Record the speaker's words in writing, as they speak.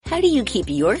How do you keep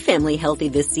your family healthy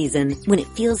this season when it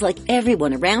feels like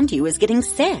everyone around you is getting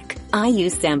sick? I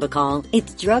use Sambicol.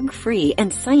 It's drug-free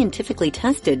and scientifically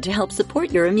tested to help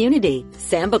support your immunity.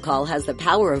 Sambicol has the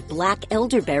power of black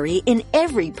elderberry in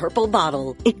every purple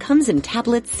bottle. It comes in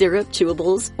tablets, syrup,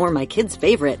 chewables, or my kids'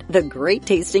 favorite, the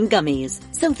great-tasting gummies.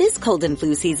 So this cold and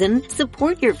flu season,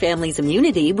 support your family's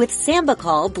immunity with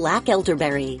Sambicol Black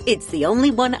Elderberry. It's the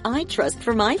only one I trust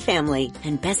for my family.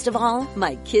 And best of all,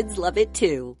 my kids love it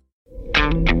too.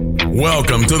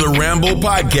 Welcome to the Ramble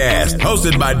Podcast,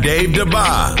 hosted by Dave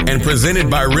DeBa and presented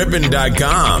by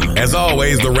Rippin.com. As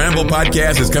always, the Ramble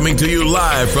Podcast is coming to you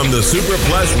live from the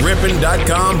SuperPlus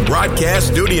Rippin.com broadcast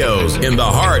studios in the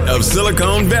heart of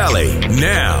Silicon Valley.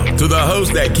 Now, to the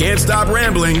host that can't stop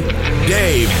rambling,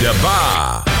 Dave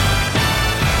DeBa.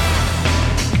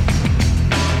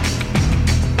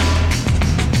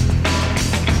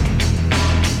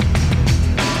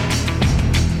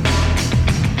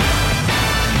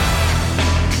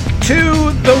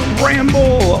 To the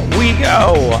Ramble we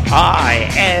go. I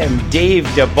am Dave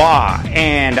DeBa,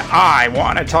 and I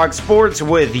want to talk sports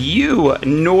with you,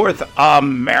 North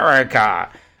America.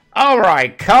 All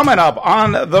right, coming up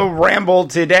on the Ramble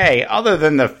today, other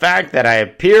than the fact that I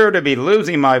appear to be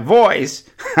losing my voice,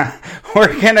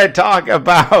 we're going to talk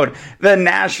about the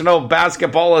National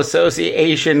Basketball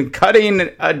Association cutting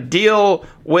a deal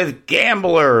with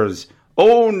gamblers.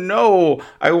 Oh no,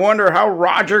 I wonder how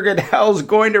Roger Goodell is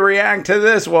going to react to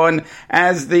this one,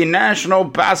 as the National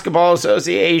Basketball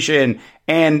Association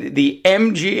and the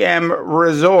MGM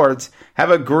Resorts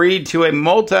have agreed to a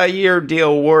multi-year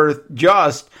deal worth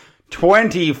just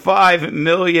 $25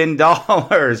 million.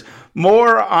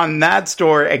 More on that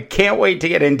story. I can't wait to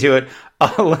get into it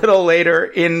a little later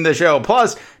in the show.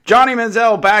 Plus, Johnny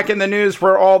Manziel back in the news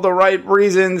for all the right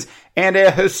reasons, and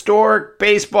a historic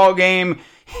baseball game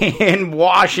in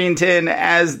Washington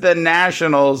as the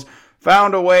Nationals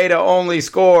found a way to only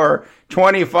score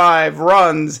 25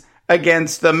 runs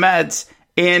against the Mets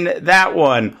in that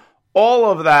one.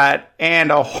 All of that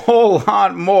and a whole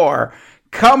lot more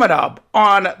coming up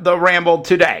on the Ramble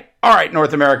today. All right,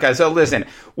 North America. So listen,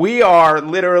 we're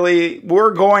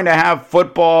going to have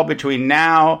football between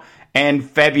now and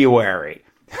February.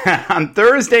 On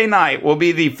Thursday night will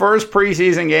be the first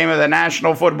preseason game of the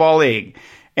National Football League.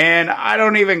 And I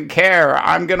don't even care.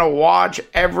 I'm going to watch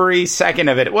every second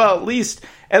of it. Well, at least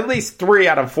 3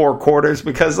 out of 4 quarters,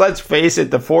 because let's face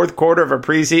it, the fourth quarter of a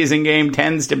preseason game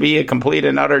tends to be a complete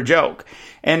and utter joke.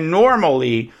 And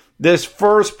normally, this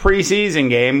first preseason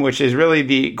game, which is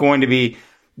really going to be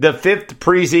the 5th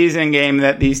preseason game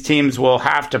that these teams will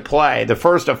have to play, the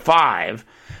first of 5,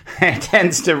 it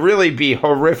tends to really be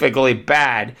horrifically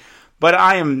bad. But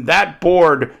I am that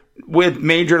bored with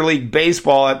Major League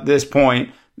Baseball at this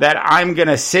point that I'm going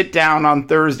to sit down on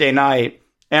Thursday night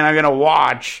and I'm going to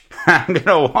watch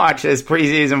this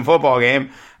preseason football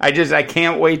game. I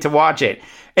can't wait to watch it.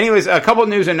 Anyways, a couple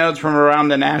news and notes from around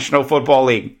the National Football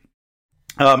League.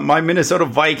 My Minnesota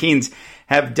Vikings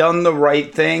have done the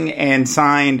right thing and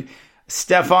signed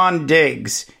Stefon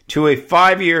Diggs to a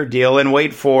 5-year deal, and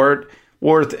wait for it,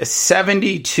 worth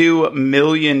 $72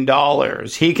 million.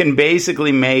 He can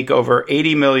basically make over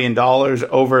 $80 million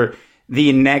over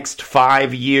the next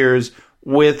 5 years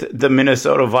with the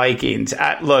Minnesota Vikings.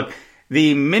 Look,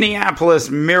 the Minneapolis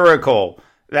Miracle,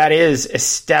 that is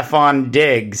Stefon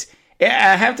Diggs.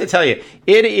 I have to tell you,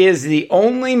 it is the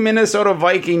only Minnesota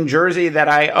Viking jersey that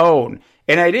I own.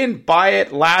 And I didn't buy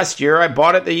it last year. I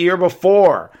bought it the year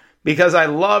before because I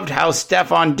loved how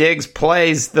Stefon Diggs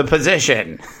plays the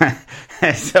position.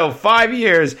 So 5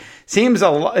 years seems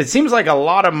like a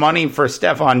lot of money for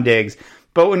Stefon Diggs.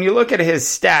 But when you look at his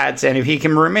stats, and if he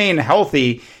can remain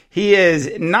healthy, he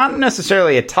is not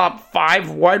necessarily a top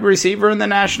 5 wide receiver in the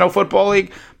National Football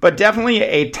League, but definitely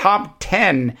a top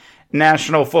 10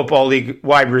 National Football League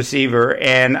wide receiver.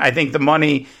 And I think the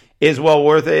money is well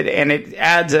worth it, and it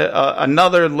adds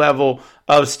another level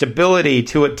of stability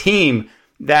to a team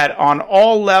that on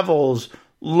all levels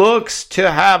looks to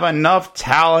have enough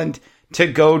talent to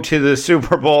go to the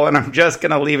Super Bowl. And I'm just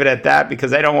going to leave it at that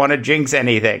because I don't want to jinx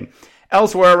anything.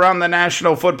 Elsewhere around the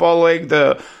National Football League,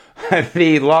 the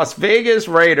Las Vegas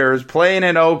Raiders playing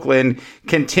in Oakland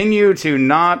continue to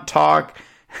not have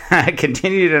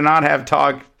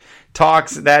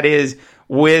talks, that is,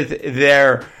 with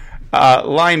their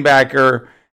linebacker,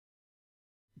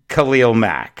 Khalil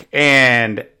Mack.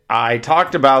 And I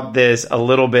talked about this a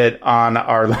little bit on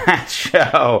our last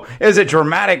show. There's a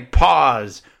dramatic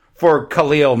pause for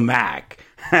Khalil Mack.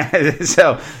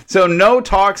 So no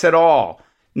talks at all.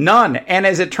 None. And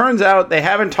as it turns out, they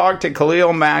haven't talked to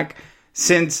Khalil Mack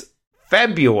since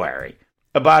February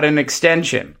about an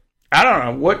extension. I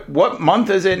don't know, what month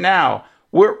is it now?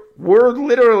 We're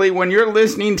literally, when you're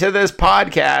listening to this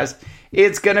podcast,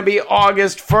 it's going to be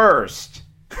August 1st.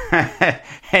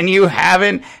 And you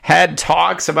haven't had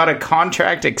talks about a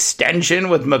contract extension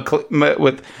with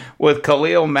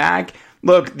Khalil Mack.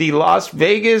 Look, the Las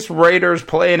Vegas Raiders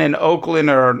playing in Oakland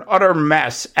are an utter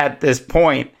mess at this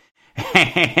point.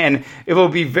 And it will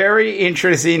be very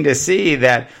interesting to see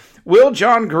that. Will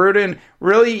John Gruden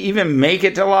really even make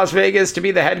it to Las Vegas to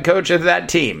be the head coach of that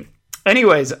team?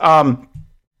 Anyways,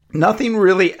 nothing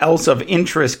really else of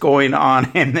interest going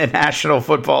on in the National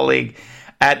Football League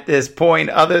at this point,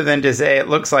 other than to say it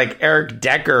looks like Eric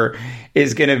Decker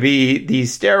is going to be the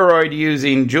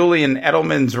steroid-using Julian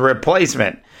Edelman's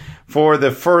replacement for the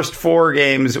first 4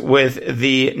 games with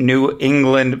the New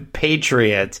England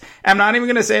Patriots. I'm not even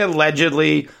going to say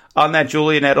allegedly on that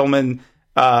Julian Edelman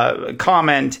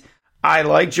comment. I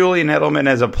like Julian Edelman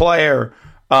as a player.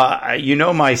 You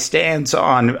know my stance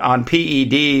on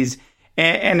PEDs.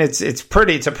 And it's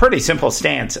a pretty simple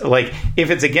stance. Like,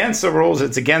 if it's against the rules,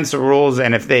 it's against the rules.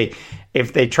 And if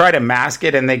they try to mask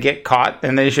it and they get caught,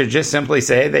 then they should just simply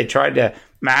say they tried to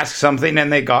mask something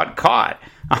and they got caught.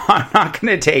 I'm not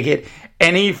going to take it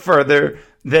any further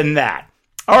than that.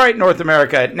 All right, North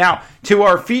America. Now to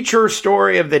our feature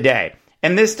story of the day.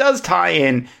 And this does tie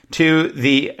in to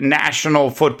the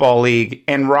National Football League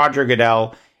and Roger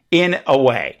Goodell in a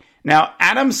way. Now,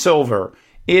 Adam Silver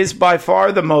is by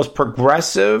far the most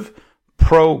progressive.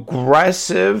 You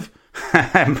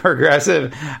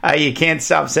can't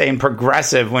stop saying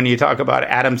progressive when you talk about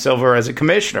Adam Silver as a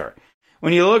commissioner.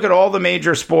 When you look at all the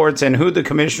major sports and who the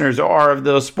commissioners are of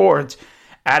those sports,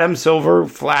 Adam Silver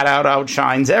flat out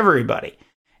outshines everybody.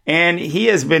 And he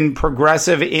has been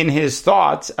progressive in his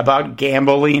thoughts about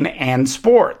gambling and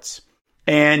sports.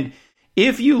 And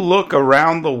if you look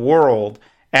around the world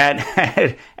at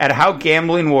how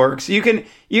gambling works, you can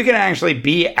actually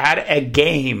be at a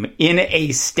game in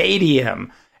a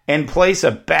stadium and place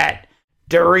a bet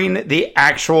during the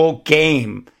actual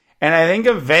game. And I think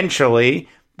eventually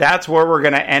that's where we're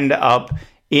going to end up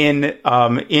in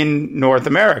North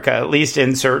America, at least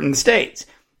in certain states.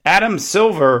 Adam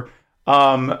Silver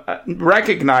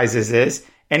recognizes this,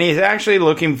 and he's actually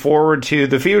looking forward to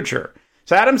the future.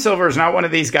 So Adam Silver is not one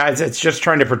of these guys that's just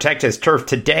trying to protect his turf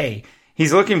today.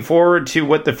 He's looking forward to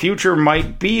what the future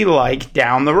might be like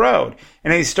down the road.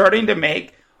 And he's starting to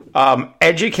make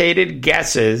educated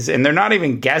guesses, and they're not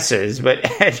even guesses, but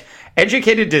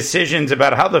educated decisions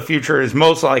about how the future is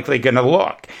most likely going to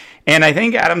look. And I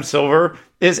think Adam Silver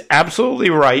is absolutely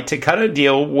right to cut a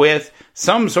deal with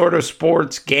some sort of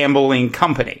sports gambling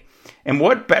company. And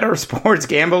what better sports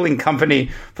gambling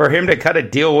company for him to cut a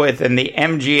deal with than the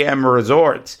MGM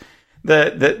Resorts,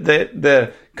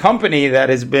 the company that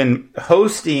has been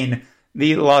hosting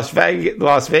the Las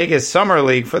Vegas Summer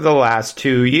League for the last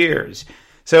 2 years.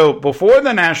 So before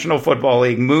the National Football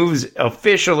League moves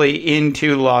officially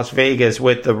into Las Vegas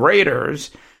with the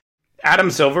Raiders, Adam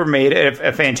Silver made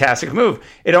a fantastic move.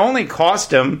 It only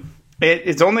cost him,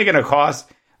 it's only going to cost,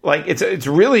 like, it's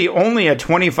really only a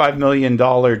 $25 million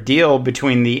deal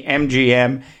between the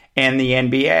MGM and the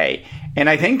NBA. And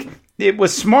I think it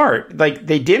was smart. Like,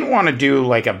 they didn't want to do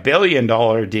like $1 billion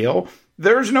deal.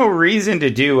 There's no reason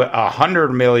to do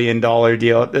 $100 million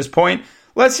deal at this point.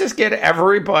 Let's just get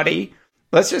everybody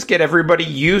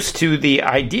used to the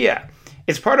idea.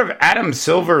 It's part of Adam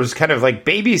Silver's kind of like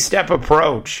baby step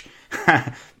approach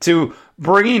to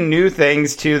bringing new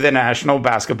things to the National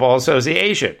Basketball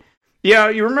Association. Yeah,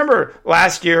 you remember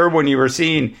last year when you were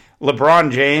seeing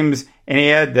LeBron James and he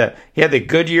had the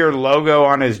Goodyear logo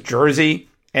on his jersey,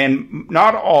 and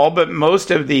not all, but most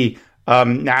of the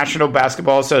National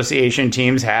Basketball Association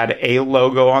teams had a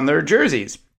logo on their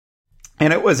jerseys.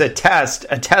 And it was a test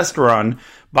run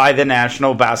by the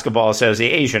National Basketball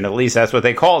Association. At least that's what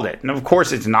they called it. And of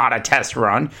course, it's not a test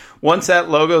run. Once that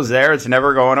logo's there, it's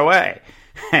never going away.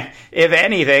 If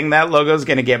anything, that logo's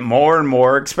going to get more and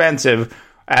more expensive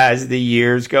as the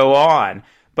years go on.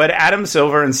 But Adam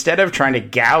Silver, instead of trying to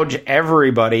gouge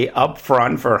everybody up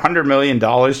front for $100 million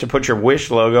to put your Wish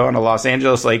logo on a Los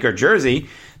Angeles Laker jersey,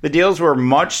 the deals were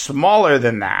much smaller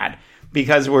than that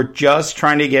because we're just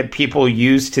trying to get people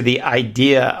used to the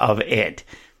idea of it.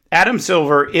 Adam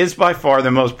Silver is by far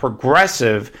the most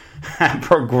progressive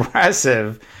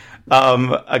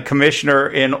a commissioner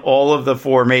in all of the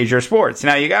 4 major sports.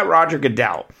 Now, you got Roger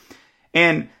Goodell.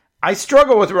 And I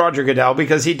struggle with Roger Goodell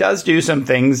because he does do some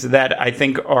things that I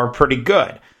think are pretty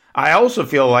good. I also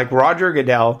feel like Roger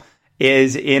Goodell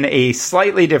is in a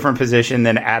slightly different position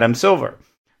than Adam Silver.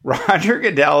 Roger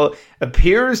Goodell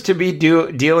appears to be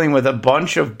dealing with a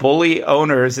bunch of bully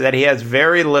owners that he has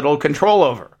very little control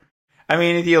over. I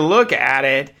mean, if you look at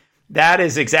it, that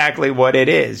is exactly what it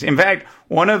is. In fact,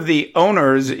 one of the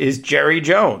owners is Jerry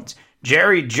Jones.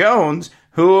 Jerry Jones,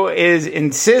 who is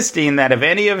insisting that if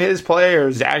any of his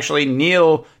players actually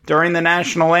kneel during the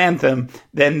national anthem,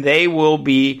 then they will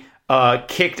be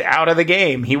kicked out of the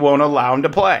game. He won't allow them to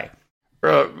play.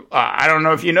 I don't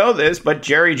know if you know this, but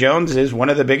Jerry Jones is one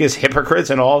of the biggest hypocrites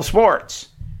in all of sports.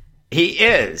 He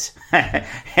is.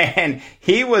 And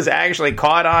he was actually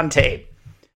caught on tape.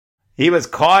 He was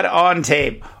caught on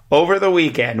tape over the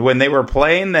weekend when they were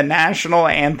playing the national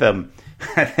anthem.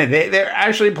 They're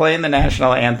actually playing the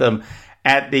national anthem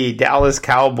at the Dallas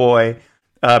Cowboy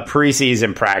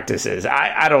preseason practices.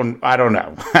 I don't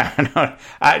know.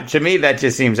 To me, that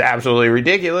just seems absolutely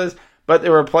ridiculous. But they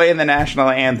were playing the national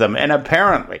anthem, and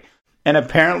apparently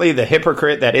the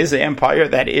hypocrite that is the empire,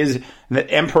 that is the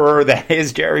emperor, that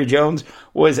is Jerry Jones,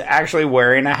 was actually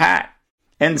wearing a hat.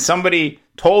 And somebody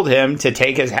told him to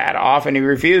take his hat off, and he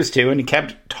refused to, and he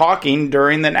kept talking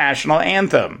during the national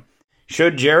anthem.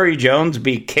 Should Jerry Jones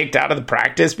be kicked out of the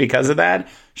practice because of that?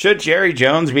 Should Jerry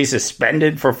Jones be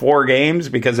suspended for 4 games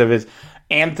because of his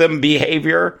anthem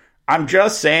behavior? I'm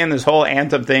just saying this whole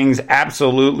anthem thing's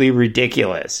absolutely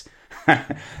ridiculous.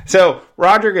 So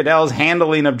Roger Goodell's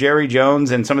handling of Jerry Jones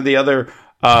and some of the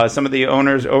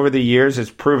owners over the years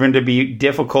has proven to be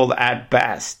difficult at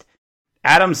best.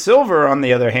 Adam Silver, on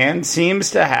the other hand, seems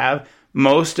to have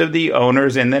most of the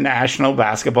owners in the National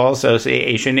Basketball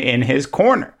Association in his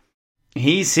corner.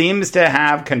 He seems to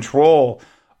have control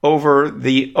over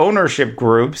the ownership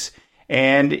groups,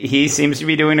 and he seems to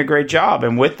be doing a great job.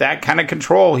 And with that kind of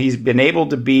control, he's been able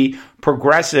to be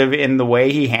progressive in the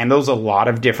way he handles a lot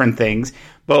of different things,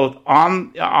 both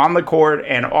on the court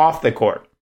and off the court.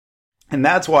 And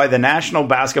that's why the National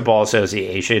Basketball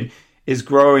Association is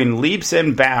growing leaps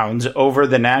and bounds over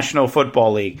the National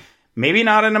Football League. Maybe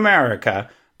not in America,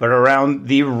 but around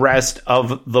the rest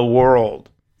of the world.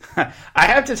 I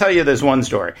have to tell you this one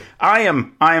story.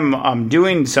 I'm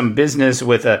doing some business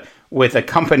with a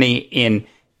company in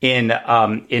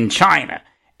China,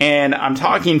 and I'm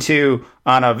talking to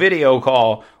on a video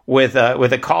call with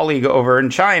a colleague over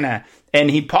in China, and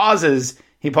he pauses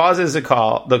the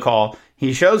call.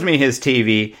 He shows me his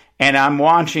TV, and I'm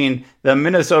watching the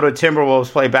Minnesota Timberwolves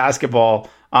play basketball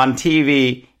on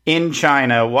TV in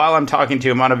China while I'm talking to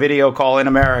him on a video call in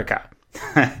America.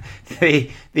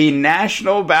 The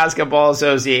National Basketball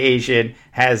Association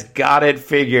has got it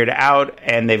figured out,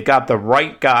 and they've got the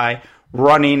right guy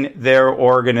running their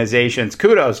organizations.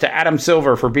 Kudos to Adam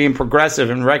Silver for being progressive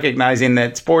and recognizing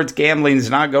that sports gambling is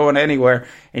not going anywhere,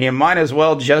 and you might as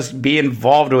well just be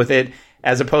involved with it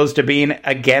as opposed to being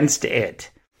against it.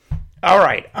 All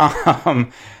right. All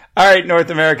right, North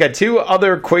America. 2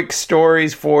 other quick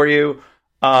stories for you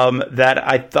that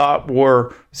I thought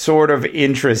were sort of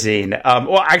interesting.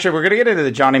 Well, actually, we're going to get into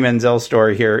the Johnny Manziel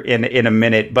story here in a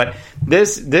minute, but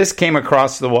this came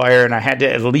across the wire, and I had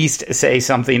to at least say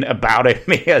something about it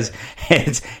because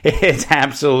it's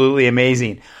absolutely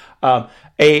amazing.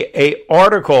 A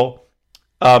article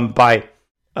by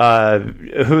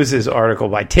who's this article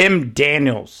by? Tim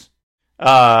Daniels,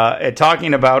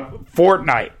 talking about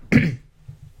Fortnite,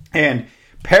 and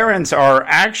parents are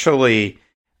actually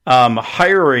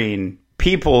hiring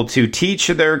people to teach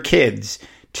their kids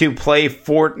to play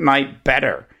Fortnite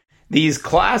better. These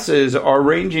classes are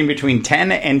ranging between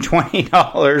 $10 and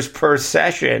 $20 per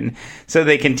session so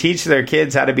they can teach their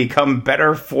kids how to become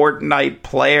better Fortnite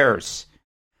players.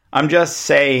 I'm just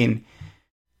saying,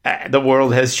 the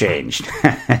world has changed.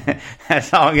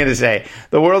 That's all I'm going to say.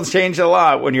 The world's changed a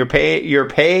lot when you're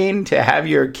paying to have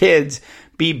your kids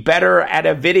be better at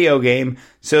a video game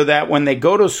so that when they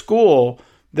go to school,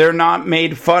 they're not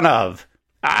made fun of.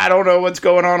 I don't know what's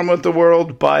going on with the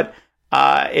world, but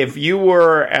if you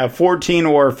were a 14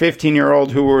 or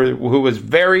 15-year-old who was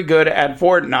very good at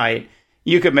Fortnite,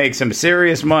 you could make some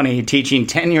serious money teaching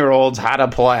 10-year-olds how to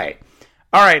play.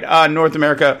 All right, North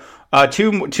America,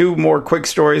 two more quick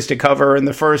stories to cover, and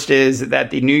the first is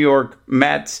that the New York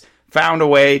Mets found a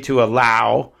way to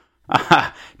allow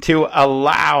the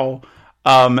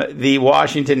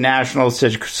Washington Nationals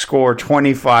to score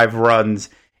 25 runs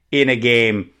in a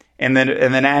game, and then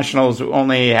the Nationals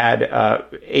only had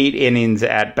 8 innings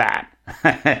at bat.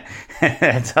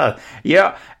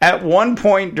 At one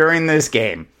point during this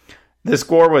game, the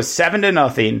score was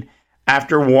 7-0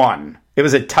 after 1. It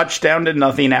was a touchdown to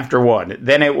nothing after 1.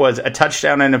 Then it was a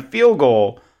touchdown and a field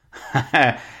goal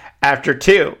after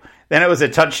 2. Then it was a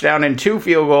touchdown and 2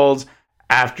 field goals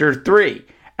after 3.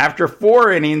 After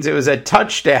 4 innings, it was a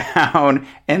touchdown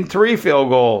and 3 field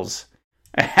goals.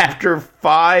 After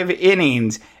 5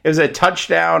 innings, it was a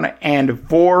touchdown and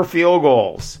 4 field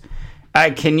goals.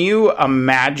 Can you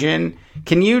imagine?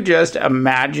 Can you just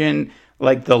imagine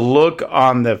like the look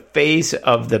on the face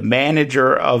of the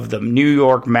manager of the New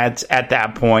York Mets at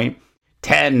that point?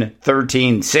 10,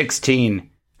 13, 16,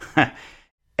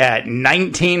 at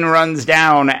 19 runs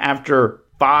down after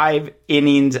 5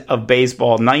 innings of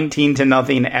baseball,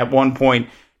 19-0 at one point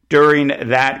during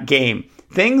that game.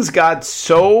 Things got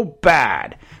so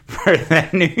bad for the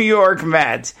New York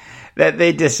Mets that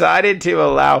they decided to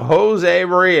allow Jose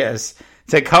Reyes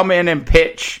to come in and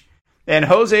pitch. And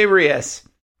Jose Reyes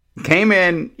came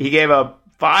in, he gave up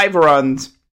 5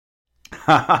 runs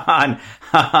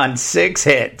on 6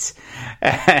 hits.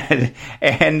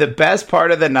 And the best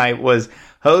part of the night was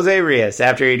Jose Reyes,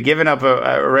 after he'd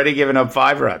already given up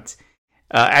 5 runs,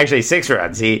 actually 6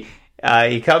 runs. He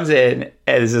comes in,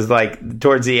 and this is like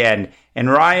towards the end, and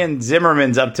Ryan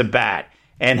Zimmerman's up to bat,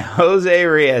 and Jose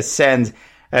Reyes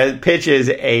pitches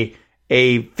a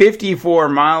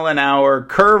 54-mile-an-hour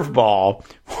curveball,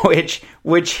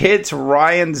 which hits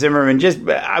Ryan Zimmerman. Just,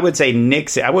 I would say,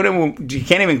 nicks it. You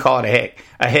can't even call it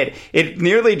a hit. It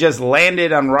nearly just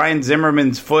landed on Ryan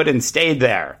Zimmerman's foot and stayed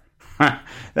there.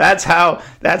 That's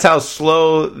how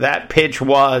slow that pitch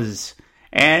was.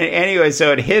 And anyway,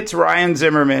 so it hits Ryan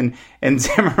Zimmerman, and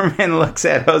Zimmerman looks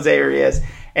at Jose Reyes,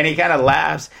 and he kind of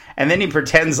laughs, and then he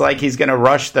pretends like he's going to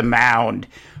rush the mound.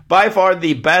 By far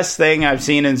the best thing I've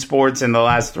seen in sports in the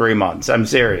last 3 months. I'm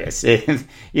serious.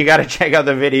 You got to check out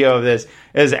the video of this.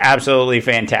 It is absolutely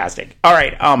fantastic. All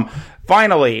right.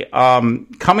 Finally,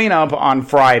 coming up on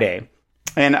Friday,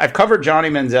 and I've covered Johnny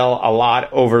Manziel a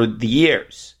lot over the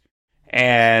years,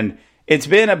 and it's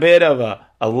been a bit of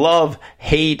a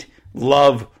love-hate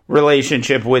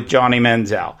relationship with Johnny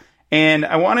Manziel. And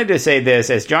I wanted to say this,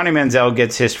 as Johnny Manziel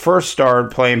gets his first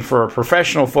start playing for a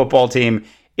professional football team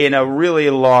in a really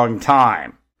long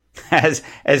time, as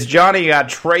Johnny got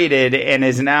traded and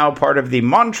is now part of the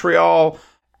Montreal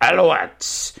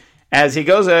Alouettes, as he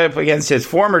goes up against his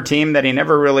former team that he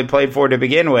never really played for to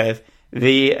begin with,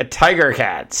 the Tiger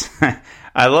Cats.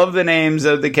 I love the names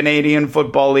of the Canadian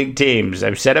Football League teams.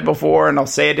 I've said it before and I'll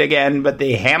say it again, but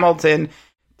the Hamilton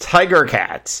Tiger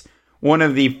Cats, one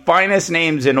of the finest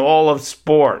names in all of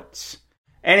sports.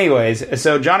 Anyways,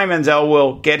 so Johnny Manziel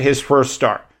will get his first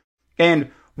start.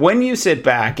 And when you sit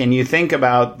back and you think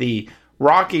about the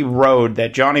rocky road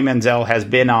that Johnny Manziel has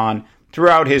been on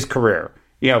throughout his career,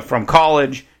 from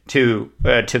college to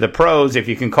the pros, if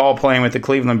you can call playing with the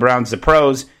Cleveland Browns the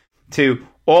pros, to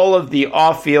all of the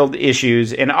off-field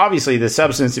issues and obviously the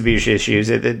substance abuse issues,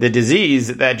 the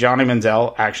disease that Johnny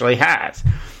Manziel actually has.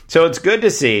 So it's good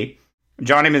to see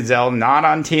Johnny Manziel not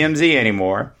on TMZ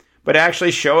anymore, but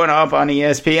actually showing up on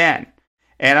ESPN.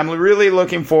 And I'm really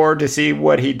looking forward to see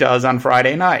what he does on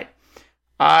Friday night.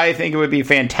 I think it would be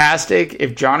fantastic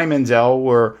if Johnny Manziel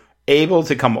were able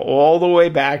to come all the way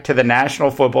back to the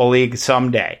National Football League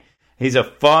someday. He's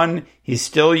he's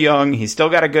still young, he's still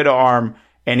got a good arm,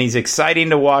 and he's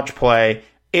exciting to watch play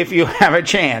if you have a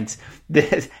chance.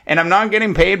 And I'm not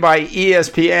getting paid by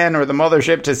ESPN or the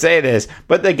mothership to say this,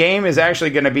 but the game is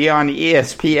actually going to be on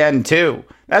ESPN too.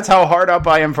 That's how hard up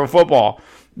I am for football,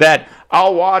 that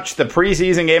I'll watch the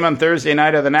preseason game on Thursday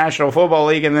night of the National Football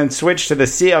League and then switch to the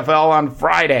CFL on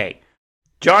Friday.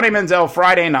 Johnny Manziel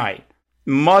Friday night.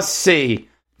 Must-see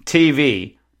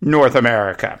TV, North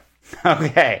America.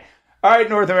 Okay. All right,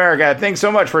 North America. Thanks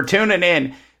so much for tuning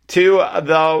in to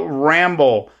the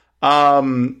Ramble.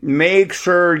 Make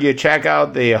sure you check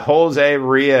out the Jose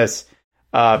Reyes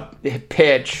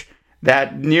pitch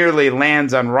that nearly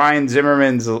lands on Ryan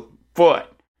Zimmerman's foot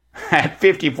at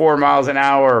 54 miles an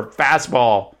hour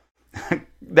fastball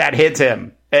that hits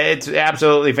him. It's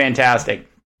absolutely fantastic.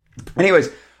 Anyways,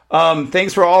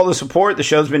 thanks for all the support. The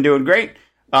show's been doing great.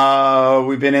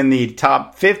 We've been in the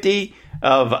top 50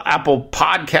 of Apple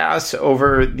Podcasts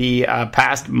over the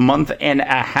past month and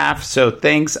a half. So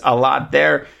thanks a lot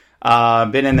there.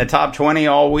 Been in the top 20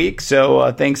 all week.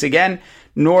 So thanks again,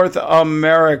 North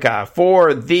America,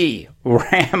 for the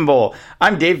Ramble.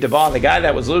 I'm Dave DeBaugh, the guy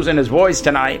that was losing his voice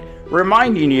tonight,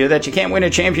 reminding you that you can't win a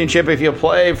championship if you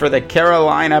play for the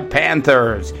Carolina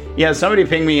Panthers. Yeah, somebody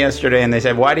pinged me yesterday and they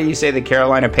said, why do you say the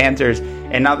Carolina Panthers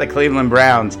and not the Cleveland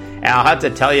Browns? And I'll have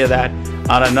to tell you that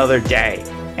on another day.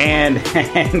 And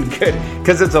good,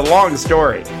 because it's a long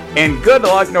story. And good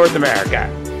luck, North America.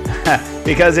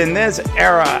 Because in this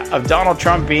era of Donald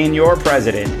Trump being your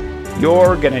president,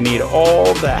 you're going to need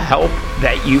all the help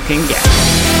that you can get.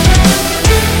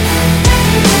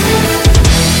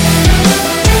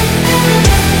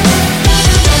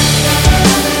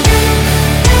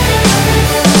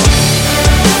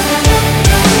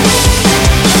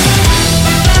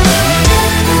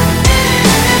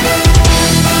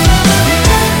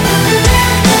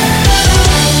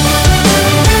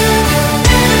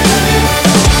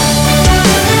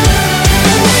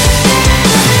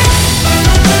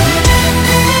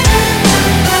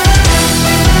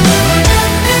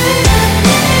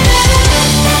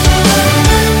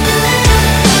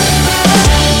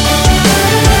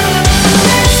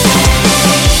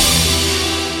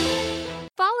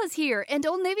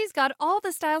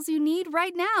 the styles you need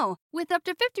right now, with up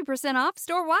to 50% off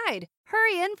store-wide.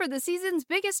 Hurry in for the season's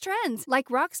biggest trends, like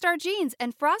Rockstar jeans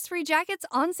and frost-free jackets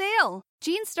on sale.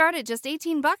 Jeans start at just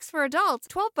 $18 for adults,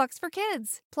 $12 for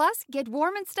kids. Plus, get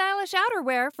warm and stylish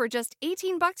outerwear for just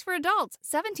 $18 for adults,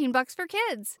 $17 for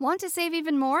kids. Want to save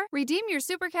even more? Redeem your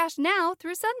Super Cash now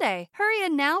through Sunday. Hurry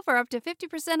in now for up to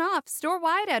 50% off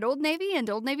store-wide at Old Navy and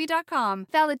OldNavy.com.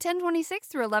 Valid 10/26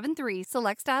 through 11/3.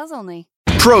 Select styles only.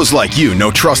 Pros like you know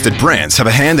trusted brands have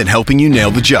a hand in helping you nail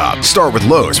the job. Start with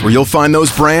Lowe's, where you'll find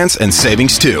those brands and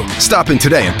savings too. Stop in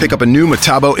today and pick up a new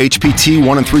Metabo HPT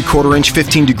 1 3/4-inch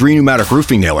 15-degree pneumatic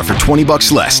roofing nailer for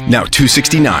 $20 less, now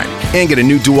 $269. And get a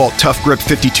new DeWalt Tough Grip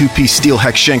 52-piece steel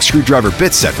hex shank screwdriver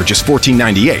bit set for just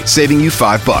 $14.98, saving you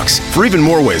 $5. For even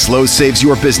more ways Lowe's saves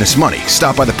your business money,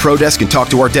 stop by the Pro Desk and talk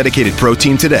to our dedicated Pro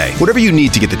team today. Whatever you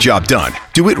need to get the job done,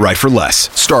 do it right for less.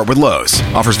 Start with Lowe's.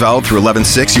 Offers valid through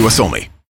 11/6 U.S. only.